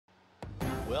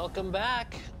Welcome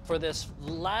back for this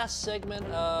last segment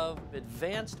of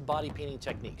advanced body painting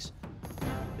techniques.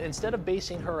 Instead of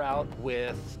basing her out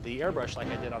with the airbrush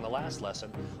like I did on the last lesson,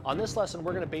 on this lesson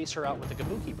we're going to base her out with the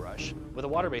kabuki brush with a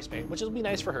water-based paint, which will be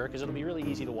nice for her because it'll be really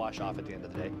easy to wash off at the end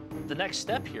of the day. The next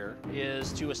step here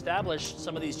is to establish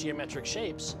some of these geometric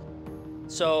shapes.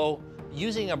 So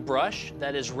using a brush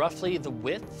that is roughly the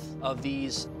width of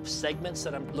these segments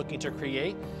that I'm looking to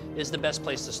create is the best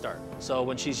place to start. So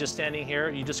when she's just standing here,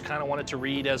 you just kind of want it to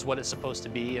read as what it's supposed to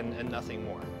be and nothing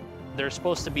more. There's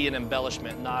supposed to be an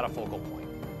embellishment, not a focal point.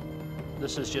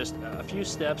 This is just a few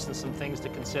steps and some things to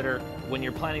consider when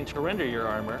you're planning to render your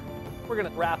armor. We're going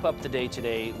to wrap up the day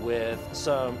today with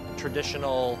some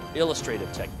traditional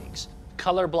illustrative techniques.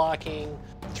 Color blocking,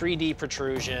 3D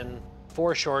protrusion,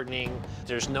 foreshortening.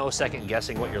 There's no second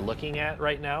guessing what you're looking at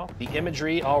right now. The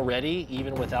imagery already,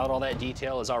 even without all that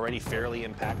detail, is already fairly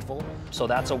impactful. So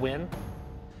that's a win.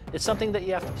 It's something that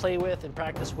you have to play with and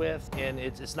practice with, and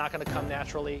it's not going to come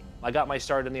naturally. I got my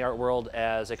start in the art world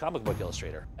as a comic book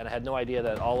illustrator, and I had no idea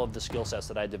that all of the skill sets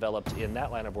that I developed in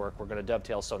that line of work were going to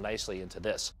dovetail so nicely into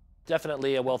this.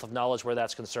 Definitely a wealth of knowledge where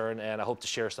that's concerned, and I hope to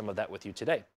share some of that with you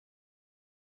today.